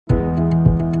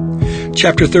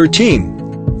Chapter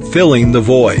 13, Filling the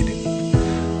Void.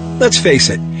 Let's face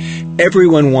it,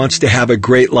 everyone wants to have a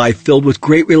great life filled with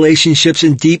great relationships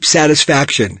and deep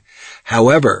satisfaction.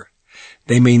 However,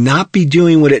 they may not be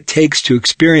doing what it takes to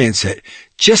experience it.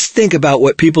 Just think about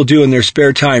what people do in their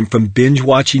spare time, from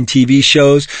binge-watching TV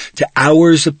shows to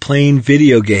hours of playing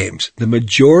video games. The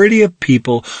majority of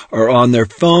people are on their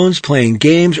phones playing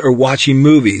games or watching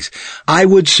movies. I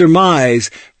would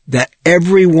surmise that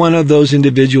every one of those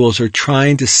individuals are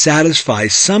trying to satisfy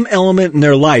some element in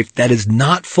their life that is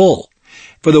not full.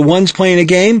 For the ones playing a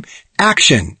game,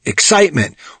 action,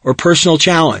 excitement, or personal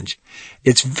challenge.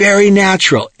 It's very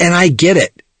natural, and I get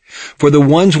it. For the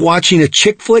ones watching a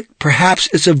chick flick, perhaps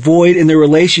it's a void in their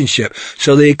relationship,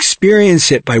 so they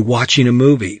experience it by watching a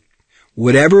movie.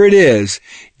 Whatever it is,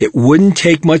 it wouldn't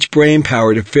take much brain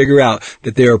power to figure out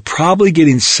that they are probably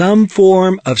getting some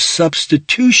form of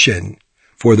substitution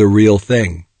for the real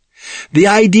thing. The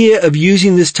idea of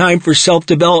using this time for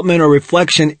self-development or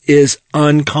reflection is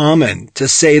uncommon, to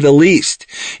say the least.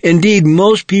 Indeed,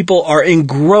 most people are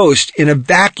engrossed in a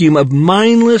vacuum of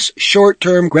mindless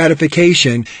short-term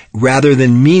gratification rather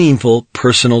than meaningful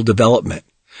personal development.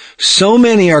 So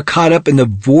many are caught up in the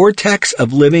vortex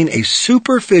of living a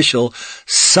superficial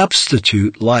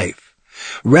substitute life.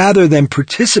 Rather than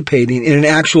participating in an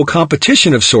actual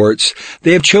competition of sorts,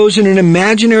 they have chosen an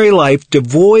imaginary life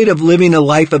devoid of living a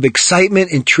life of excitement,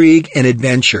 intrigue, and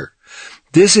adventure.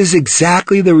 This is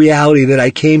exactly the reality that I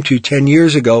came to 10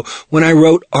 years ago when I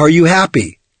wrote, Are You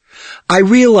Happy? I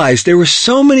realized there were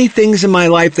so many things in my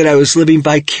life that I was living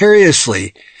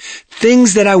vicariously,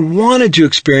 things that I wanted to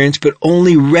experience but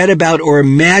only read about or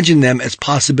imagined them as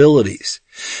possibilities.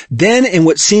 Then, in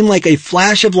what seemed like a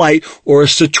flash of light, or a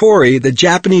satori, the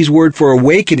Japanese word for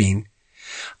awakening,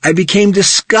 I became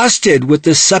disgusted with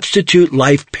the substitute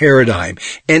life paradigm,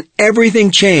 and everything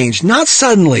changed, not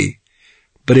suddenly,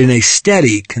 but in a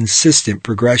steady, consistent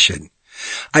progression.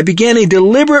 I began a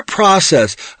deliberate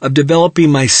process of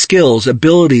developing my skills,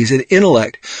 abilities, and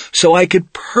intellect so I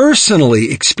could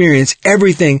personally experience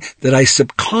everything that I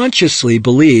subconsciously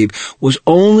believed was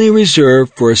only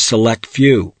reserved for a select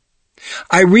few.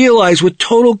 I realized with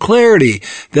total clarity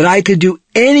that I could do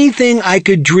anything I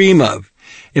could dream of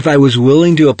if I was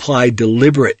willing to apply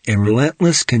deliberate and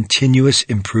relentless continuous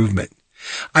improvement.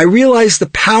 I realized the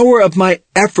power of my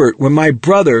effort when my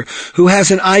brother, who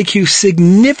has an IQ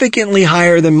significantly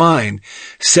higher than mine,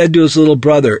 said to his little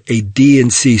brother, a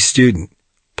D&C student,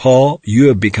 Paul, you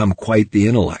have become quite the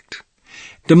intellect.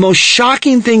 The most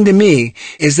shocking thing to me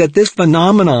is that this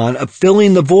phenomenon of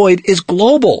filling the void is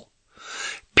global.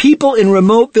 People in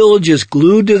remote villages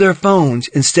glued to their phones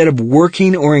instead of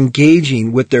working or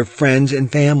engaging with their friends and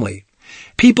family.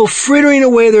 People frittering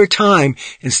away their time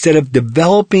instead of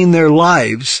developing their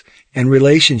lives and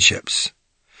relationships.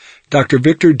 Dr.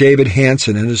 Victor David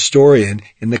Hanson, an historian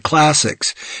in the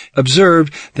classics,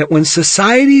 observed that when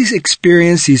societies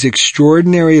experience these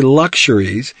extraordinary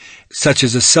luxuries, such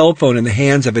as a cell phone in the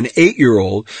hands of an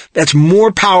 8-year-old that's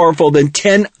more powerful than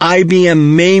 10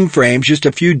 IBM mainframes just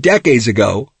a few decades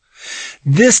ago,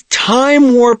 this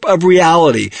time warp of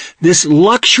reality, this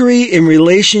luxury in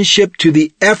relationship to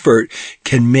the effort,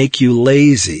 can make you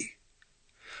lazy.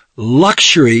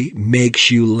 Luxury makes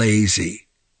you lazy.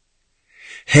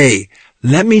 Hey,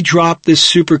 let me drop this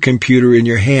supercomputer in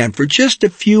your hand for just a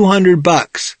few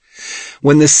 $100,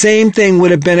 when the same thing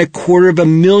would have been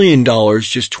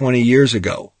 $250,000 just 20 years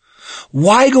ago.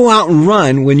 Why go out and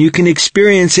run when you can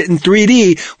experience it in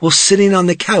 3D while sitting on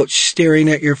the couch staring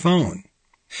at your phone?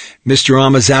 Mr.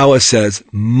 Amazawa says,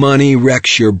 money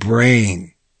wrecks your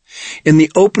brain. In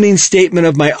the opening statement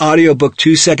of my audiobook,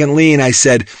 2 Second Lean, I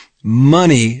said,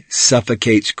 money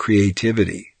suffocates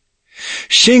creativity.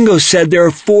 Shingo said there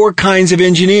are 4 kinds of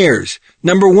engineers.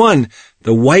 Number 1,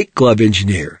 the white glove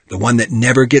engineer, the one that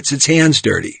never gets its hands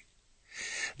dirty.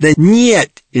 The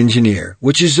niet engineer,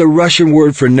 which is the Russian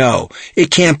word for no.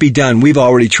 It can't be done. We've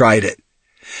already tried it.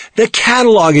 The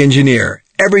catalog engineer.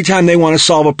 Every time they want to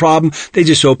solve a problem, they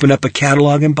just open up a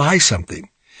catalog and buy something.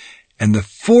 And the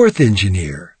 4th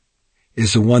engineer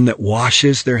is the one that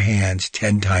washes their hands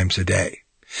 10 times a day.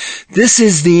 This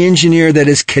is the engineer that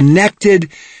is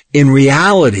connected in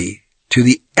reality to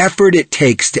the effort it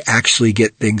takes to actually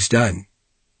get things done.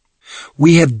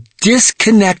 We have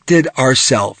disconnected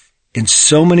ourselves in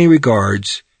so many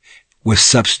regards with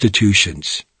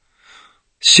substitutions.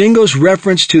 Shingo's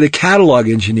reference to the catalog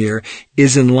engineer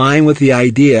is in line with the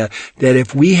idea that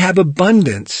if we have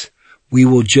abundance, we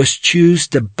will just choose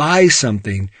to buy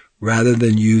something rather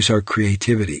than use our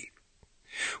creativity.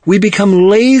 We become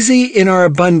lazy in our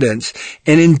abundance,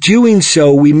 and in doing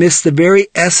so, we miss the very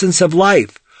essence of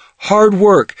life, hard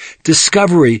work,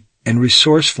 discovery, and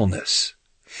resourcefulness.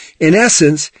 In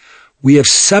essence, we have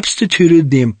substituted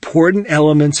the important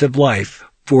elements of life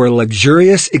for a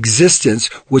luxurious existence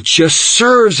which just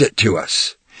serves it to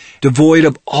us, devoid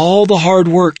of all the hard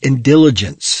work and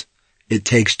diligence it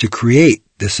takes to create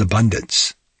this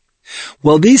abundance.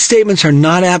 While these statements are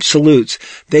not absolutes,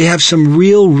 they have some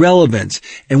real relevance,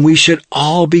 and we should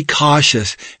all be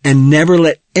cautious and never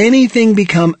let anything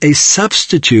become a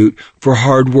substitute for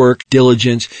hard work,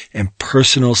 diligence, and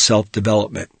personal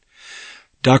self-development.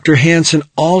 Dr. Hansen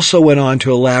also went on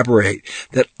to elaborate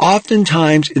that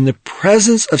oftentimes in the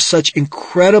presence of such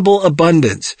incredible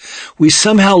abundance, we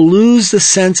somehow lose the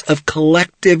sense of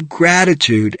collective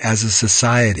gratitude as a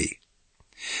society.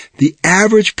 The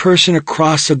average person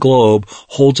across the globe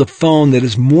holds a phone that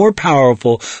is more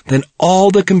powerful than all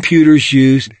the computers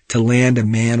used to land a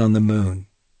man on the moon.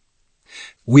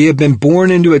 We have been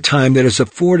born into a time that has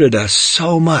afforded us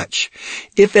so much.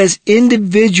 If as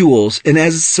individuals and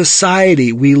as a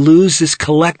society we lose this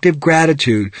collective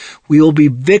gratitude, we will be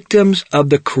victims of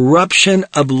the corruption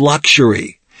of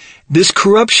luxury. This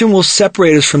corruption will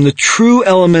separate us from the true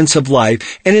elements of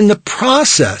life, and in the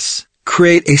process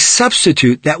create a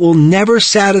substitute that will never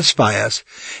satisfy us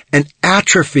and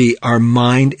atrophy our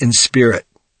mind and spirit.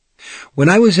 When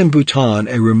I was in Bhutan,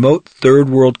 a remote third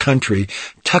world country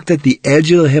tucked at the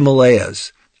edge of the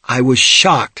Himalayas, I was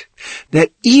shocked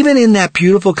that even in that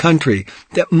beautiful country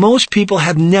that most people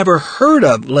have never heard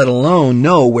of, let alone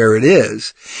know where it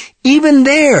is, even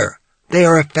there they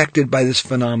are affected by this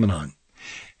phenomenon.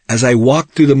 As I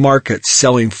walked through the markets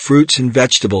selling fruits and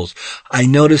vegetables, I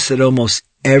noticed that almost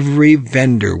every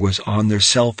vendor was on their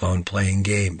cell phone playing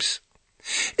games.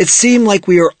 It seemed like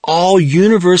we are all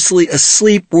universally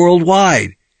asleep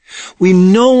worldwide. We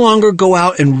no longer go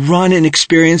out and run and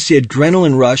experience the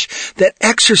adrenaline rush that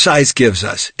exercise gives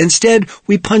us. Instead,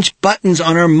 we punch buttons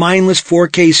on our mindless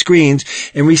 4K screens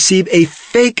and receive a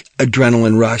fake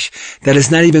adrenaline rush that is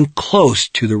not even close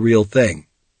to the real thing.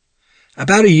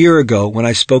 About a year ago, when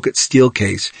I spoke at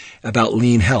Steelcase about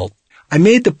lean health, I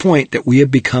made the point that we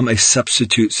have become a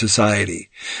substitute society.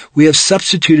 We have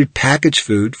substituted packaged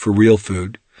food for real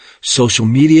food, social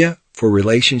media for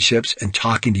relationships and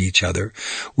talking to each other.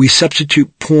 We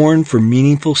substitute porn for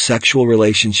meaningful sexual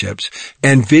relationships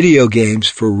and video games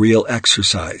for real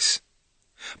exercise.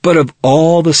 But of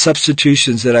all the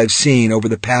substitutions that I've seen over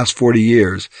the past 40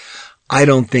 years, I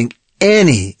don't think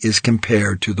any is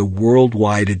compared to the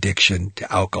worldwide addiction to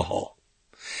alcohol.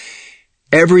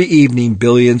 Every evening,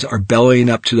 billions are bellying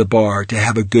up to the bar to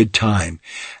have a good time.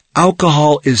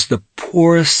 Alcohol is the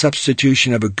poorest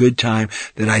substitution of a good time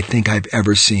that I think I've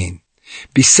ever seen.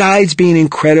 Besides being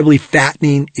incredibly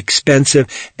fattening, expensive,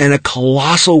 and a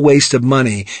colossal waste of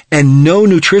money and no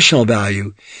nutritional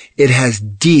value, it has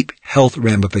deep health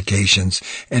ramifications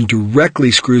and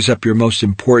directly screws up your most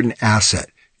important asset,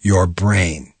 your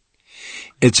brain.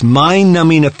 Its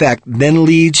mind-numbing effect then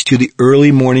leads to the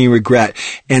early morning regret,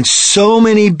 and so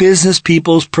many business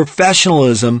people's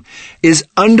professionalism is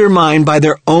undermined by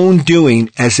their own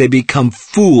doing as they become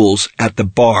fools at the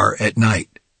bar at night.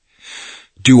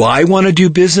 Do I want to do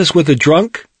business with a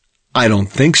drunk? I don't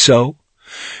think so.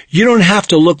 You don't have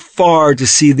to look far to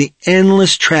see the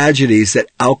endless tragedies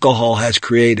that alcohol has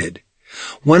created.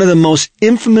 One of the most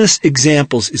infamous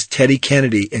examples is Teddy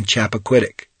Kennedy and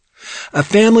Chappaquiddick. A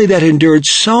family that endured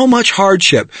so much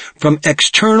hardship from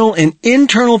external and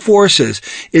internal forces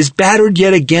is battered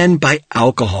yet again by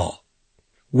alcohol.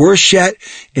 Worse yet,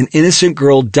 an innocent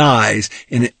girl dies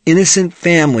and an innocent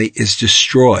family is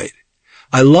destroyed.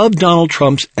 I love Donald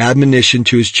Trump's admonition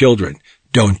to his children: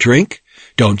 don't drink,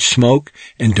 don't smoke,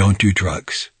 and don't do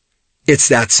drugs. It's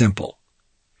that simple.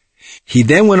 He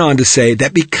then went on to say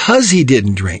that because he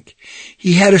didn't drink,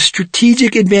 he had a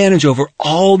strategic advantage over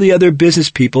all the other business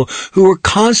people who were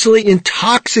constantly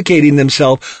intoxicating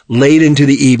themselves late into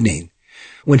the evening,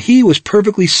 when he was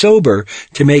perfectly sober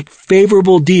to make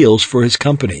favorable deals for his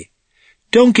company.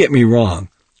 Don't get me wrong,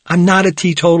 I'm not a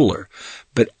teetotaler,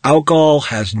 but alcohol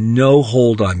has no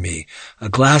hold on me. A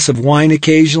glass of wine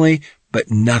occasionally, but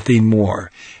nothing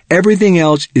more. Everything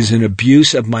else is an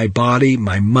abuse of my body,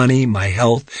 my money, my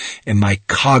health, and my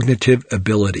cognitive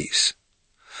abilities.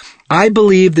 I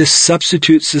believe this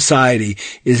substitute society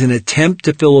is an attempt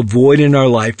to fill a void in our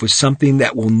life with something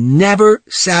that will never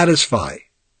satisfy.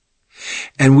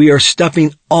 And we are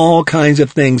stuffing all kinds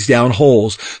of things down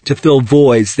holes to fill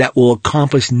voids that will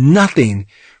accomplish nothing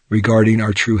regarding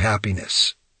our true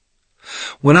happiness.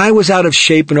 When I was out of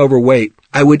shape and overweight,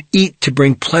 I would eat to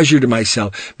bring pleasure to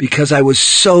myself because I was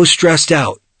so stressed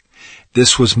out.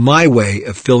 This was my way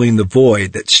of filling the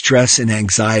void that stress and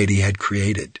anxiety had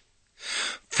created.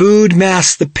 Food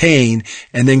masked the pain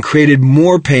and then created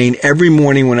more pain every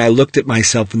morning when I looked at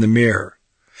myself in the mirror.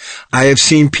 I have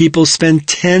seen people spend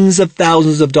tens of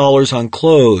thousands of dollars on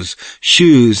clothes,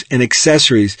 shoes, and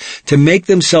accessories to make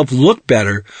themselves look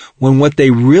better when what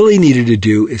they really needed to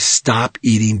do is stop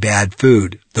eating bad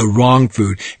food, the wrong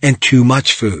food, and too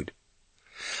much food.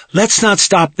 Let's not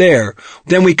stop there.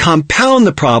 Then we compound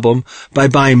the problem by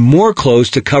buying more clothes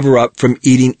to cover up from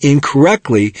eating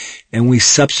incorrectly, and we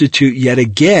substitute yet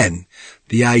again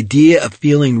the idea of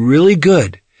feeling really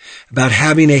good about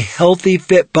having a healthy,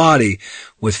 fit body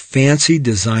with fancy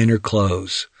designer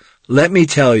clothes. Let me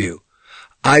tell you,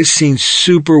 I've seen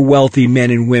super wealthy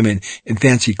men and women in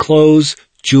fancy clothes,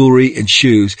 jewelry, and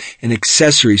shoes and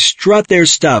accessories strut their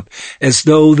stuff as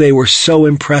though they were so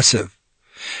impressive.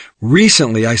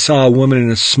 Recently, I saw a woman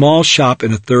in a small shop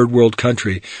in a third world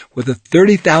country with a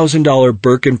 $30,000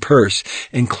 Birkin purse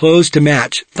and clothes to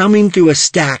match, thumbing through a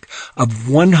stack of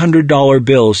 $100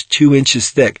 bills 2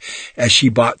 inches thick as she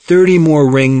bought 30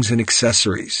 more rings and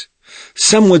accessories.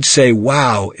 Some would say,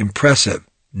 wow, impressive.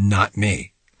 Not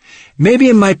me. Maybe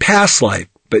in my past life,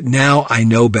 but now I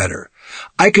know better.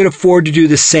 I could afford to do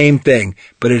the same thing,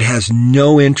 but it has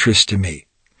no interest to me.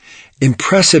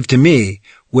 Impressive to me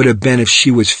would have been if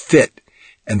she was fit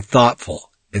and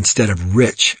thoughtful instead of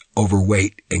rich,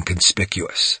 overweight, and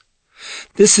conspicuous.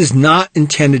 This is not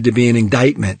intended to be an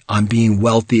indictment on being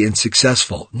wealthy and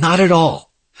successful. Not at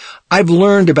all. I've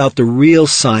learned about the real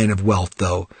sign of wealth,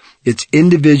 though. It's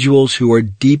individuals who are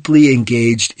deeply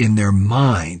engaged in their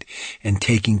mind and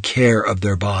taking care of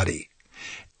their body.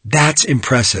 That's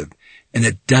impressive, and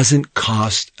it doesn't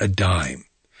cost a dime.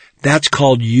 That's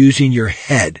called using your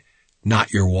head,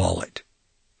 not your wallet.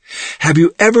 Have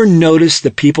you ever noticed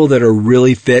the people that are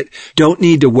really fit don't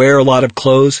need to wear a lot of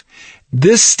clothes?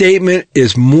 This statement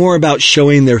is more about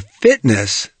showing their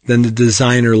fitness than the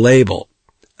designer label.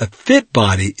 A fit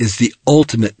body is the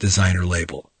ultimate designer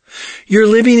label. You're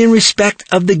living in respect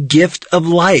of the gift of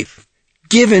life,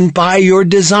 given by your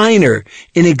designer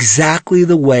in exactly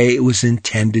the way it was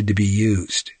intended to be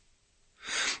used.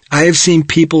 I have seen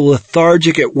people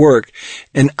lethargic at work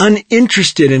and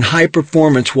uninterested in high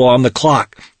performance while on the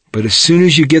clock. But as soon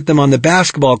as you get them on the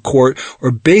basketball court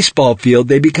or baseball field,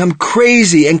 they become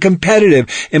crazy and competitive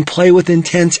and play with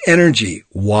intense energy.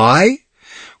 Why?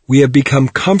 We have become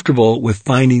comfortable with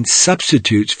finding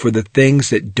substitutes for the things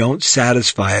that don't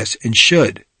satisfy us and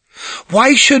should.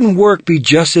 Why shouldn't work be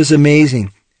just as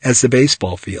amazing as the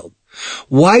baseball field?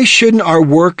 Why shouldn't our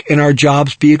work and our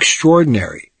jobs be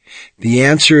extraordinary? The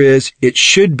answer is it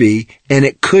should be and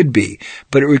it could be,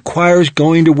 but it requires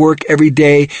going to work every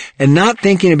day and not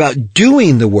thinking about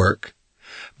doing the work,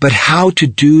 but how to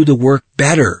do the work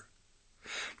better.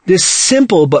 This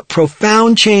simple but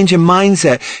profound change in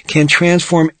mindset can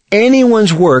transform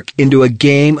anyone's work into a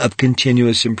game of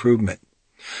continuous improvement.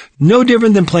 No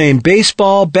different than playing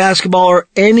baseball, basketball, or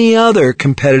any other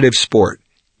competitive sport.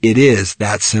 It is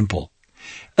that simple.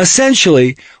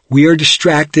 Essentially, we are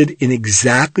distracted in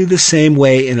exactly the same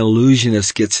way an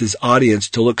illusionist gets his audience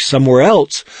to look somewhere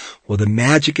else while the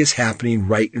magic is happening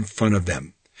right in front of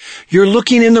them. You're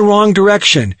looking in the wrong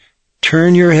direction.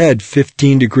 Turn your head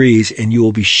 15 degrees and you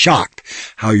will be shocked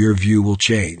how your view will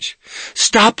change.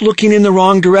 Stop looking in the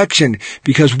wrong direction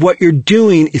because what you're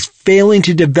doing is failing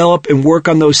to develop and work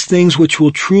on those things which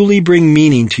will truly bring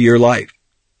meaning to your life.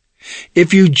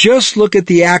 If you just look at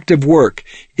the act of work,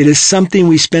 it is something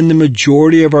we spend the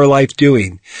majority of our life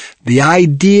doing. The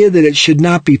idea that it should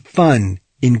not be fun,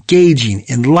 engaging,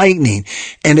 enlightening,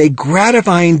 and a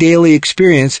gratifying daily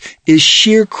experience is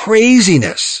sheer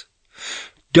craziness.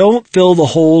 Don't fill the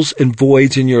holes and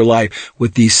voids in your life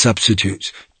with these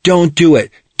substitutes. Don't do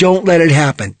it. Don't let it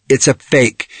happen. It's a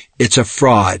fake. It's a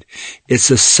fraud. It's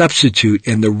a substitute,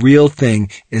 and the real thing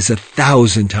is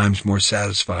 1,000 times more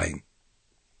satisfying.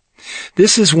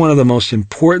 This is one of the most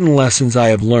important lessons I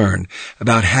have learned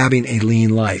about having a lean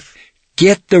life.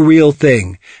 Get the real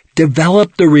thing.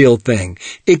 Develop the real thing.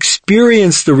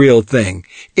 Experience the real thing.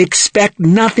 Expect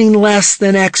nothing less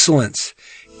than excellence.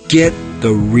 Get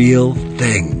the real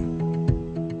thing.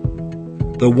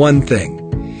 The one thing.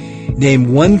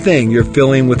 Name one thing you're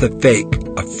filling with a fake,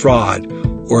 a fraud,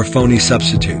 or a phony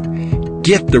substitute.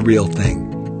 Get the real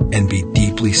thing and be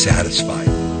deeply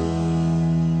satisfied.